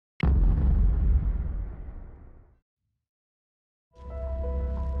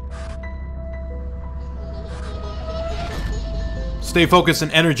Stay focused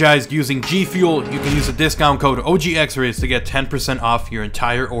and energized using G Fuel. You can use the discount code OGXRAYZ to get 10% off your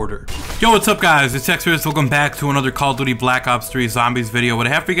entire order. Yo, what's up guys? It's XRAYZ. Welcome back to another Call of Duty Black Ops 3 Zombies video. What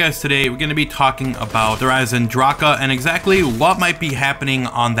I have for you guys today, we're going to be talking about the Eisendrache and exactly what might be happening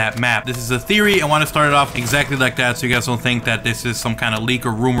on that map. This is a theory. I want to start it off exactly like that so you guys don't think that this is some kind of leak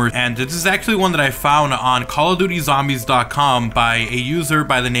or rumor. And this is actually one that I found on CallOfDutyZombies.com by a user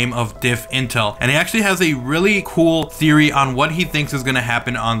by the name of Diff Intel. And he actually has a really cool theory on what he thinks is going to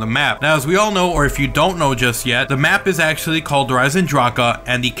happen on the map. Now, as we all know, or if you don't know just yet, the map is actually called Eisendrache,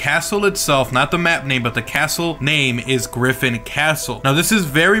 and the castle itself, not the map name, but the castle name is Griffin Castle. Now, this is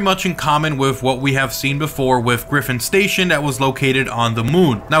very much in common with what we have seen before with Griffin Station that was located on the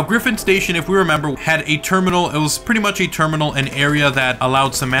moon. Now, Griffin Station, if we remember, had a terminal. It was pretty much a terminal, an area that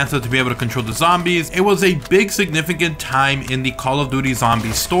allowed Samantha to be able to control the zombies. It was a big significant time in the Call of Duty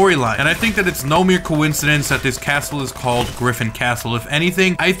Zombies storyline, and I think that it's no mere coincidence that this castle is called Griffin Castle. If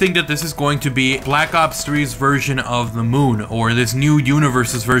anything, I think that this is going to be Black Ops 3's version of the moon, or this new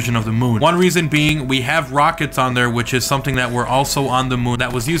universe's version of the moon. One reason being, we have rockets on there, which is something that were also on the moon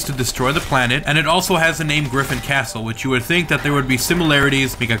that was used to destroy the planet, and it also has the name Griffin Castle, which you would think that there would be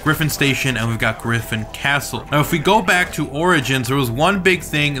similarities. We got Griffin Station and we've got Griffin Castle. Now, if we go back to Origins, there was one big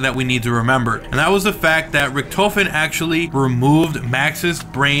thing that we need to remember, and that was the fact that Richtofen actually removed Maxis'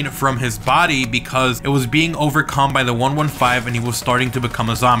 brain from his body because it was being overcome by the 115 and he was starting to become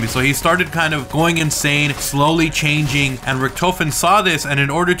a zombie. So he started kind of going insane, slowly changing, and Richtofen saw this, and in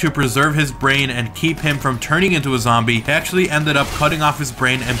order to preserve his brain and keep him from turning into a zombie, he actually ended up cutting off his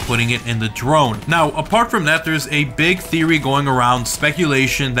brain and putting it in the drone. Now, apart from that, there's a big theory going around,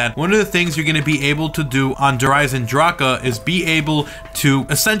 speculation, that one of the things you're going to be able to do on Eisendrache is be able to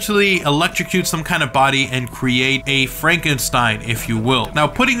essentially electrocute some kind of body and create a Frankenstein, if you will. Now,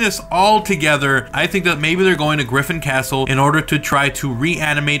 putting this all together, I think that maybe they're going to Griffin Castle in order to try to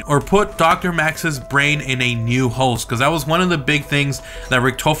reanimate or put Dr. Max's brain in a new host, because that was one of the big things that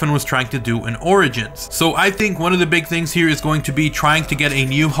Richtofen was trying to do in Origins. So I think one of the big things here is going to be trying to get a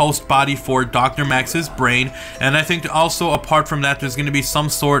new host body for Dr. Max's brain, and I think also apart from that, there's going to be some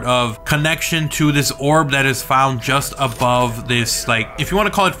sort of connection to this orb that is found just above this, like, if you want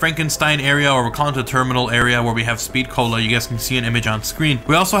to call it Frankenstein area, or we're calling it the terminal area where we have Speed Cola. You guys can see an image on screen.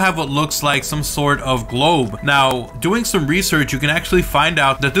 We also have what looks like some sort of globe. Now, doing some research, you can actually find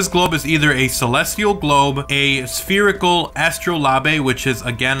out that this globe is either a celestial globe, a spherical astrolabe, which is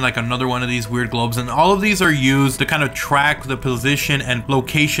again like another one of these weird globes, and all of these are used to kind of track the position and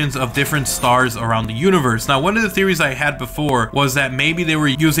locations of different stars around the universe. Now, one of the theories I had before was that maybe they were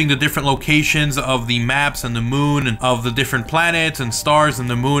using the different locations of the maps and the moon and of the different planets and stars and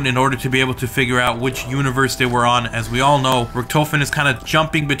the moon in order to be able to figure out which universe they were on. As we all know, Richtofen is kind of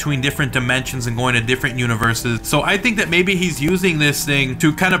jumping between different dimensions and going to different universes. So I think that maybe he's using this thing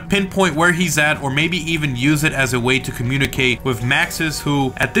to kind of pinpoint where he's at, or maybe even use it as a way to communicate with Maxis,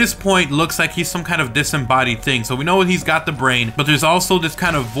 who at this point looks like he's some kind of disembodied thing. So we know he's got the brain, but there's also this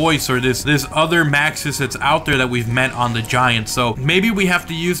kind of voice, or this other Maxis that's out there that we've met on the Giant. So maybe we have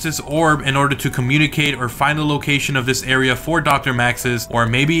to use this orb in order to communicate or find the location of this area for Dr. Maxis, or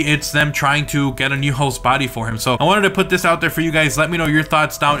maybe it's them trying to get a new host body for him. So I wanted to put this out there for you guys. Let me know your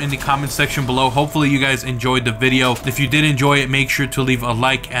thoughts down in the comment section below. Hopefully you guys enjoyed the video. If you did enjoy it, make sure to leave a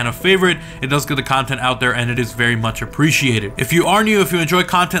like and a favorite. It does get the content out there and it is very much appreciated. If you are new, if you enjoy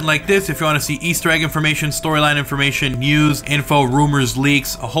content like this, if you want to see Easter egg information, storyline information, news, info, rumors,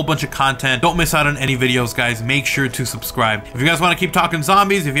 leaks, a whole bunch of content, don't miss out on any videos, guys. Make sure to subscribe. If you guys want to keep talking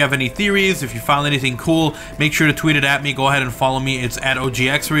zombies, if you have any theories, if you found anything cool, make sure to tweet it at me. Go ahead and follow me. It's at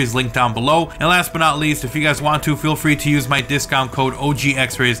OGXRAYZ, link down below. And last but not least, if you guys want to, feel free to use my discount code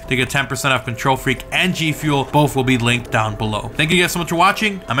OGXRAYZ to get 10% off Control Freak and G Fuel. Both will be linked down below. Thank you guys so much for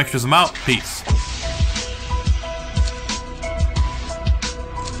watching. I'm XRAYZ. I'm out. Peace.